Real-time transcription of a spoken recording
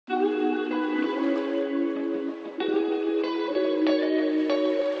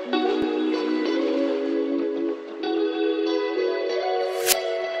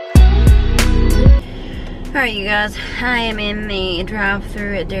Alright you guys, I am in the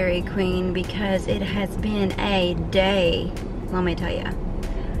drive-thru at Dairy Queen because it has been a day, let me tell you.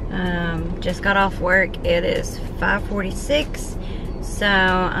 Just got off work. It is 5:46, so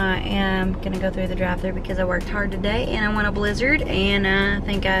I am gonna go through the drive-thru because I worked hard today and I want a Blizzard and I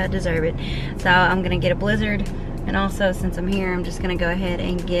think I deserve it. So I'm gonna get a Blizzard, and also since I'm here I'm just gonna go ahead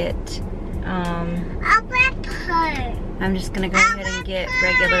and get I'm just gonna go ahead and get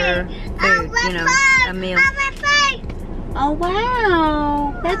regular food, you know, a meal. Oh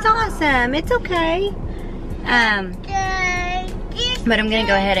wow, that's awesome. It's okay. But I'm gonna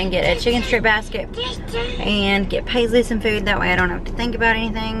go ahead and get a chicken strip basket and get Paisley some food. That way I don't have to think about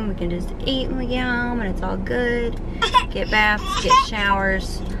anything. We can just eat when we get home and it's all good. Get baths, get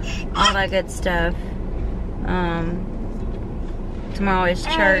showers, all that good stuff. Tomorrow is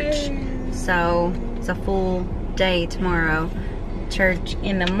church, so it's a full day tomorrow. Church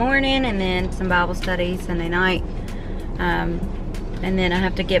in the morning and then some Bible study Sunday night. And then I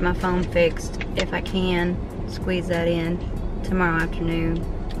have to get my phone fixed if I can squeeze that in tomorrow afternoon.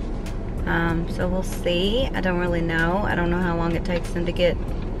 So we'll see. I don't really know. I don't know how long it takes them to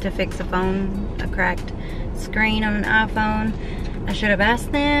fix a phone, a cracked screen on an iPhone. I should have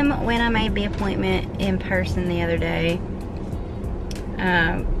asked them when I made the appointment in person the other day.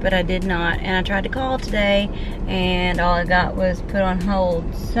 But I did not, and I tried to call today and all I got was put on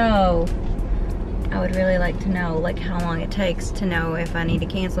hold. So I would really like to know like how long it takes to know if I need to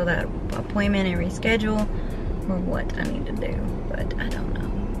cancel that appointment and reschedule or what I need to do, but I don't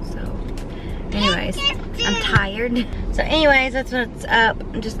know. So anyways, I'm tired. So anyways, that's what's up.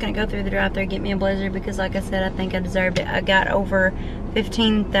 I'm just gonna go through the drive-thru, get me a Blizzard because like I said, I think I deserved it. I got over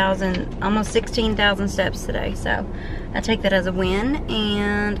 15,000, almost 16,000 steps today, so I take that as a win,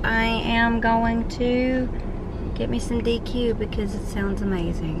 and I am going to get me some DQ because it sounds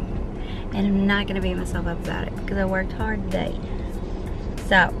amazing. And I'm not gonna beat myself up about it because I worked hard today.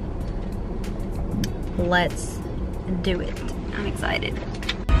 So, let's do it. I'm excited.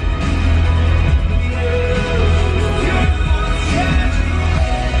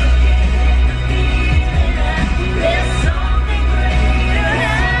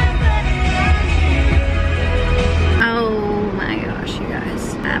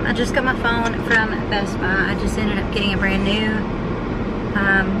 I just got my phone from Best Buy. I just ended up getting a brand new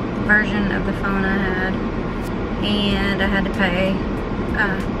version of the phone I had, and I had to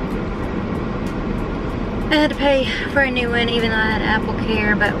pay for a new one even though I had Apple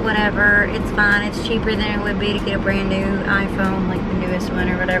Care, but whatever, it's fine. It's cheaper than it would be to get a brand new iPhone, like the newest one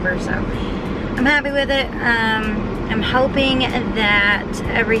or whatever, so I'm happy with it. I'm hoping that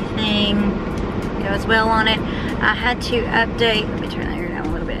everything goes well on it. I had to update, let me turn that here down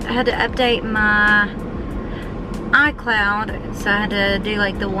a little bit. I had to update my iCloud, so I had to do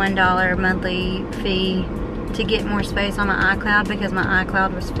like the $1 monthly fee to get more space on my iCloud because my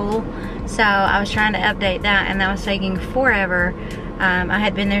iCloud was full. So I was trying to update that and that was taking forever. I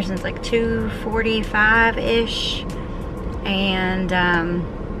had been there since like 2:45-ish, and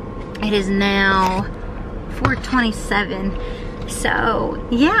it is now 4:27. So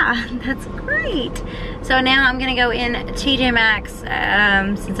yeah, that's great. So now I'm gonna go in TJ Maxx.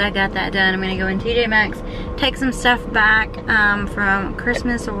 Since I got that done, I'm gonna go in TJ Maxx, take some stuff back from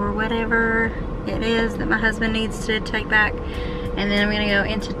Christmas or whatever it is that my husband needs to take back, and then I'm gonna go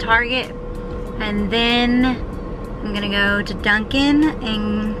into Target, and then I'm gonna go to Dunkin'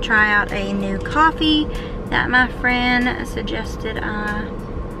 and try out a new coffee that my friend suggested I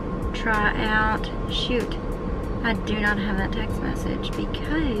try out. Shoot, I do not have that text message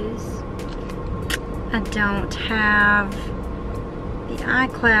because I don't have the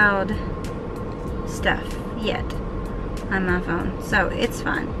iCloud stuff yet on my phone, so it's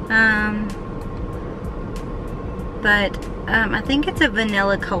fine. But I think it's a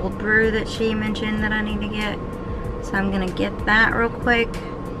vanilla cold brew that she mentioned that I need to get, so I'm gonna get that real quick,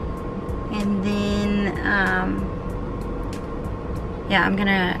 and then yeah, I'm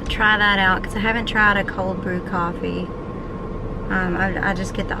gonna try that out because I haven't tried a cold brew coffee. I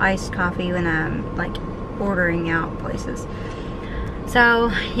just get the iced coffee when I'm like ordering out places.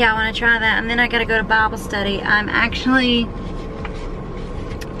 So yeah, I want to try that, and then I gotta go to Bible study. I'm actually,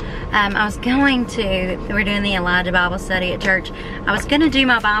 I was going to, we're doing the Elijah Bible study at church. I was gonna do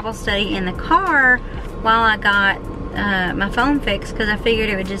my Bible study in the car while I got my phone fixed because I figured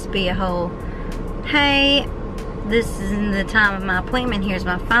it would just be a whole, hey, this is the time of my appointment, here's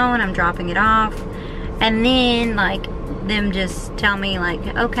my phone, I'm dropping it off, and then like them just tell me like,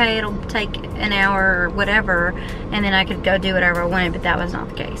 okay, it'll take an hour or whatever, and then I could go do whatever I wanted, but that was not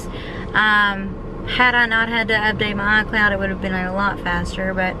the case. Had I not had to update my iCloud, it would have been a lot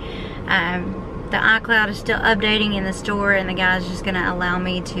faster, but the iCloud is still updating in the store, and the guy's just gonna allow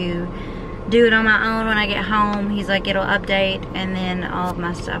me to do it on my own when I get home. He's like, it'll update and then all of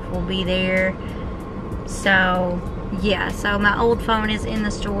my stuff will be there. So yeah, so my old phone is in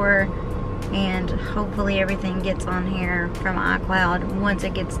the store, and hopefully everything gets on here from iCloud once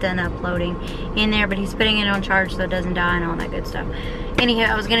it gets done uploading in there. But he's putting it on charge so it doesn't die and all that good stuff.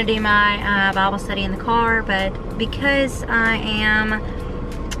 Anyhow, I was gonna do my Bible study in the car, but because I am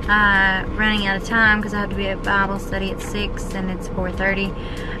running out of time, because I have to be at Bible study at 6 and it's 4:30,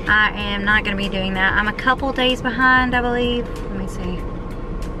 I am not gonna be doing that. I'm a couple days behind, I believe. Let me see.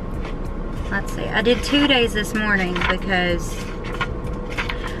 Let's see. I did 2 days this morning because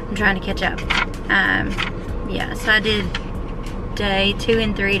I'm trying to catch up. Yeah, so I did day 2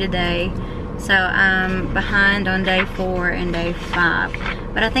 and 3 today. So I'm behind on day 4 and day 5.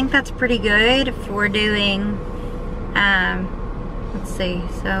 But I think that's pretty good for doing, let's see,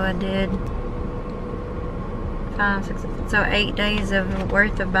 so I did 5, 6, so 8 days of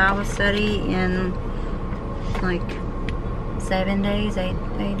worth of Bible study in like 7 days, 8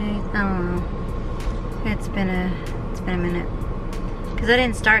 days. I don't know. It's been a minute. Because I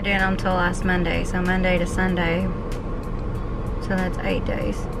didn't start doing them until last Monday, so Monday to Sunday. So that's 8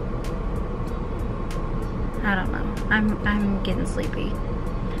 days. I don't know. I'm getting sleepy.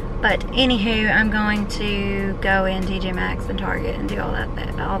 But anywho, I'm going to go in TJ Maxx and Target and do all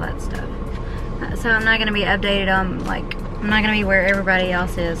that stuff. So I'm not gonna be updated on, like, I'm not gonna be where everybody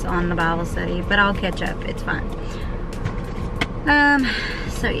else is on the Bible study, but I'll catch up. It's fine.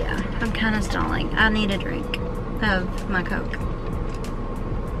 So yeah, I'm kind of stalling. I need a drink of my Coke.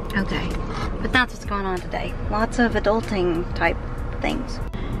 Okay, but that's what's going on today. Lots of adulting type things.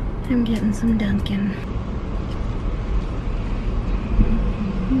 I'm getting some Dunkin'.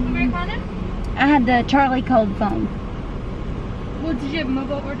 Americano? I had the Charlie cold foam. Well, did you have a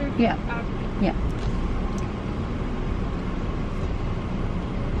mobile order? Yeah. Yeah.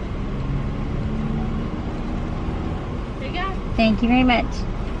 There you go. Thank you very much.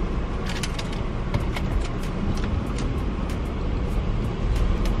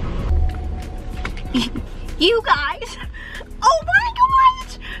 You guys! Oh my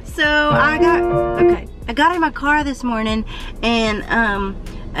gosh! So I got in my car this morning, and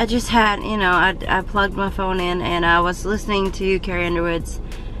I just had, you know, I plugged my phone in and I was listening to Carrie Underwood's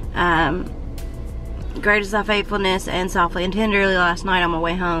Great Is Thy Faithfulness and Softly and Tenderly last night on my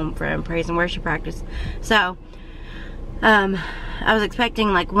way home from praise and worship practice. So I was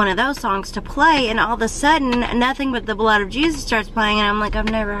expecting like one of those songs to play, and all of a sudden Nothing But the Blood of Jesus starts playing, and I'm like, I've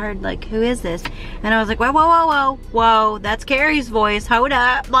never heard, like, who is this? And I was like, whoa, whoa, whoa, whoa, whoa, that's Carrie's voice, hold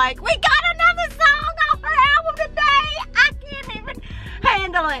up. Like, we got another song off her album today. I can't even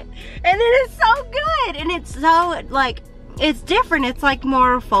handle it. And it is so good, and it's so, like, it's different. It's like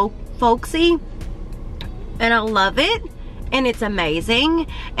more folksy, and I love it, and it's amazing.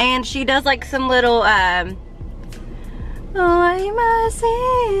 And she does like some little oh, I'm a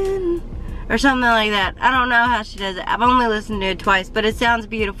sin, or something like that. I don't know how she does it. I've only listened to it twice, but it sounds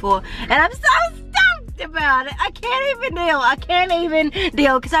beautiful, and I'm so stoked about it. I can't even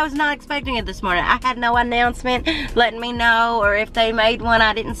deal, because I was not expecting it this morning. I had no announcement letting me know, or if they made one,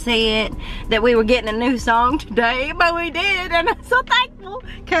 I didn't see it, that we were getting a new song today, but we did, and I'm so thankful,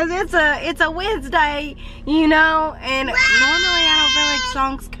 because it's a Wednesday, you know, and normally I don't feel like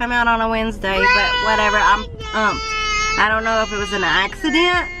songs come out on a Wednesday, but whatever, I'm I don't know if it was an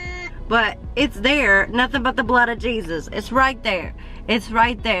accident, but it's there. Nothing But the Blood of Jesus. It's right there. It's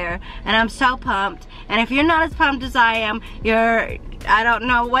right there. And I'm so pumped. And if you're not as pumped as I am, I don't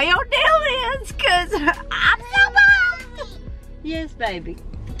know what your deal is, because I'm so pumped. Yes, baby.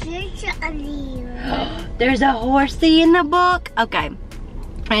 There's a horsey in the book. Okay.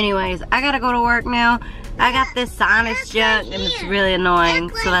 Anyways, I gotta go to work now. I got this sinus junk, and it's really annoying,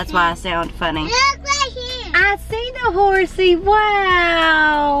 so that's why I sound funny. I see the horsey.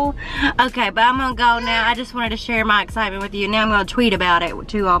 Wow. Okay, but I'm gonna go now. I just wanted to share my excitement with you. Now I'm gonna tweet about it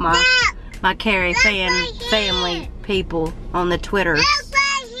to all my Carrie family people on the Twitters.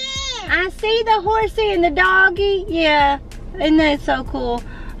 I see the horsey and the doggy. Yeah, isn't that so cool?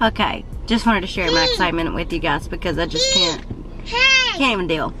 Okay, just wanted to share my excitement with you guys, because I just can't even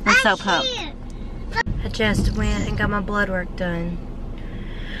deal. I'm so pumped. I just went and got my blood work done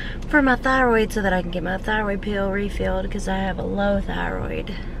for my thyroid, so that I can get my thyroid pill refilled, because I have a low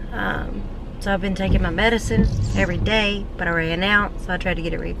thyroid. So I've been taking my medicine every day, but I ran out, so I tried to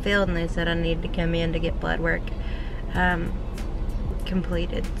get it refilled, and they said I needed to come in to get blood work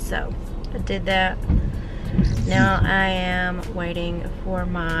completed. So I did that. Now I am waiting for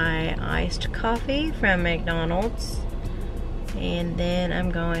my iced coffee from McDonald's, and then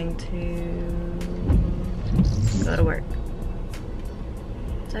I'm going to to go to work.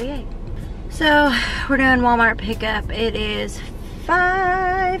 So yay. So we're doing Walmart pickup. It is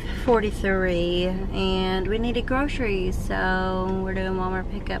 5:43 and we needed groceries, so we're doing Walmart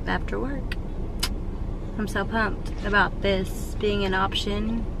pickup after work. I'm so pumped about this being an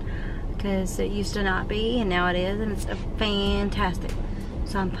option because it used to not be and now it is, and it's fantastic.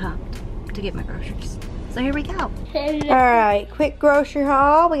 So I'm pumped to get my groceries. So here we go. Alright, quick grocery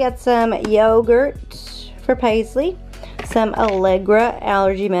haul. We got some yogurt for Paisley, some Allegra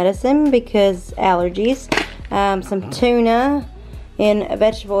allergy medicine because allergies, some tuna in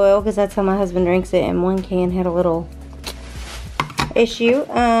vegetable oil because that's how my husband drinks it, and one can had a little issue.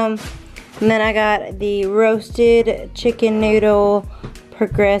 And then I got the roasted chicken noodle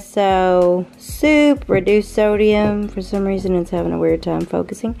Progresso soup, reduced sodium. For some reason it's having a weird time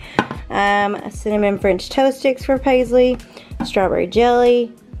focusing. Cinnamon French toast sticks for Paisley, strawberry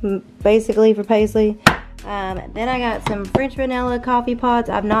jelly basically for Paisley. Then I got some French vanilla coffee pods.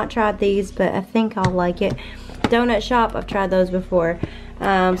 I've not tried these, but I think I'll like it. Donut Shop, I've tried those before.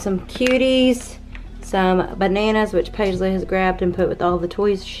 Some cuties, some bananas, which Paisley has grabbed and put with all the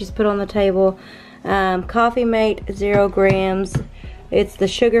toys she's put on the table. Coffee Mate 0 grams. It's the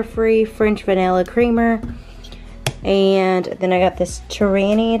sugar-free French vanilla creamer. And then I got this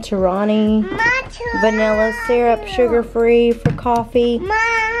Tirani vanilla syrup, sugar-free for coffee.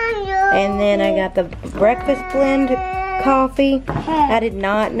 And then I got the breakfast blend coffee. I did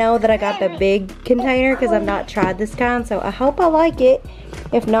not know that I got the big container because I've not tried this kind, so I hope I like it.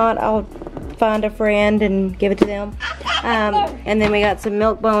 If not, I'll find a friend and give it to them. And then we got some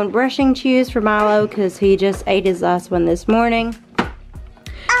Milk-Bone brushing chews for Milo because he just ate his last one this morning.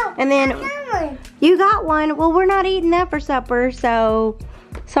 And then you got one. Well, we're not eating that for supper, so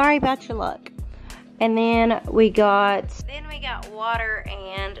sorry about your luck. And then we got water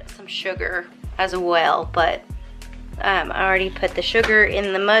and some sugar as well, but I already put the sugar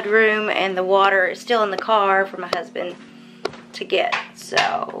in the mud room and the water is still in the car for my husband to get,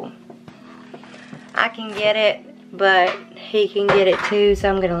 so I can get it, but he can get it too, so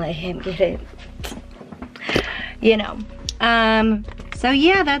I'm gonna let him get it, you know. So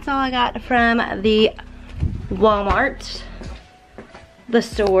yeah, that's all I got from the Walmart, the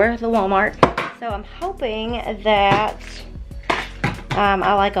Walmart. So I'm hoping that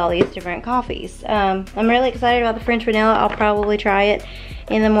I like all these different coffees. I'm really excited about the French vanilla. I'll probably try it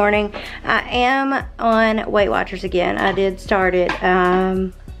in the morning. I am on Weight Watchers again. I did start it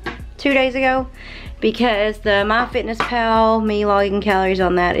 2 days ago because the MyFitnessPal, me logging calories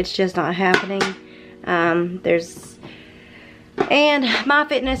on that, it's just not happening. And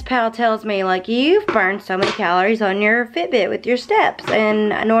MyFitnessPal tells me, like, you've burned so many calories on your Fitbit with your steps. And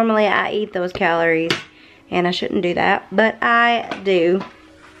normally I eat those calories and I shouldn't do that, but I do.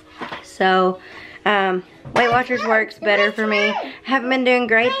 So, Weight Watchers works better for me. Haven't been doing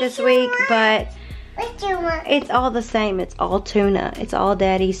great this week, but it's all the same. It's all tuna. It's all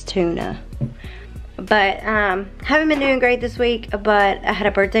Daddy's tuna. But haven't been doing great this week, but I had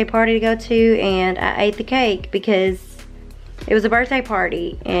a birthday party to go to and I ate the cake because it was a birthday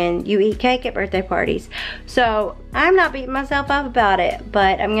party and you eat cake at birthday parties. So I'm not beating myself up about it,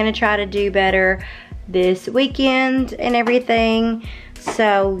 but I'm gonna try to do better this weekend and everything.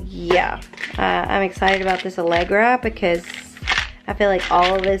 So yeah, I'm excited about this Allegra because I feel like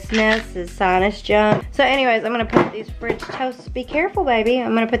all of this mess is sinus junk. So anyways, I'm gonna put these French toast, be careful baby,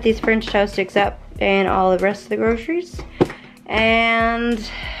 I'm gonna put these French toast sticks up and all the rest of the groceries and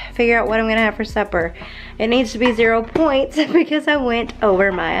figure out what I'm gonna have for supper. It needs to be 0 points because I went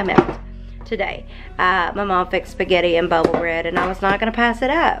over my amount today. My mom fixed spaghetti and bubble bread and I was not gonna pass it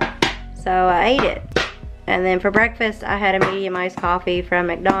up, so I ate it. And then for breakfast I had a medium iced coffee from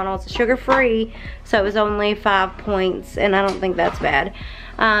McDonald's, sugar free, so it was only 5 points and I don't think that's bad.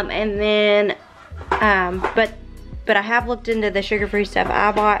 And then but I have looked into the sugar free stuff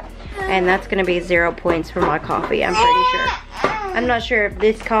I bought and that's gonna be 0 points for my coffee, I'm pretty sure. I'm not sure if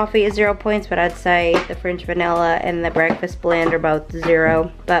this coffee is 0 points, but I'd say the French vanilla and the breakfast blend are both 0,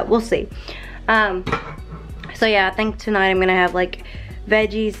 but we'll see. So yeah, I think tonight I'm gonna have like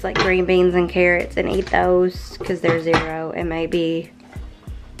veggies, like green beans and carrots, and eat those because they're 0, and maybe,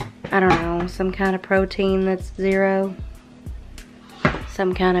 I don't know, some kind of protein that's 0,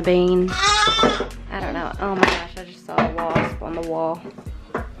 some kind of bean. I don't know. Oh my gosh, I just saw a wasp on the wall.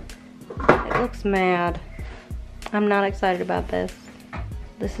 It looks mad. I'm not excited about this.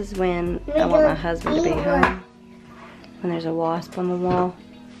 This is when I want my husband to be home. When there's a wasp on the wall.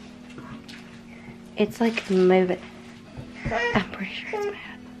 It's like moving. I'm pretty sure it's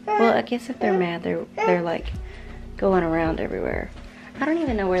mad. Well, I guess if they're mad, they're like going around everywhere. I don't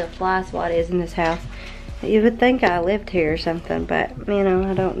even know where the fly swat is in this house. You would think I lived here or something, but you know,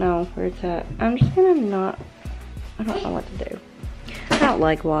 I don't know where it's at. I'm just gonna I don't know what to do. I don't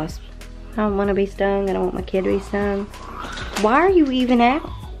like wasps. I don't want to be stung. I don't want my kid to be stung. Why are you even out?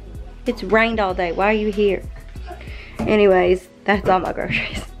 It's rained all day. Why are you here? Anyways, that's all my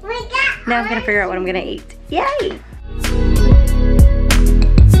groceries. Now I'm gonna figure out what I'm gonna eat. Yay!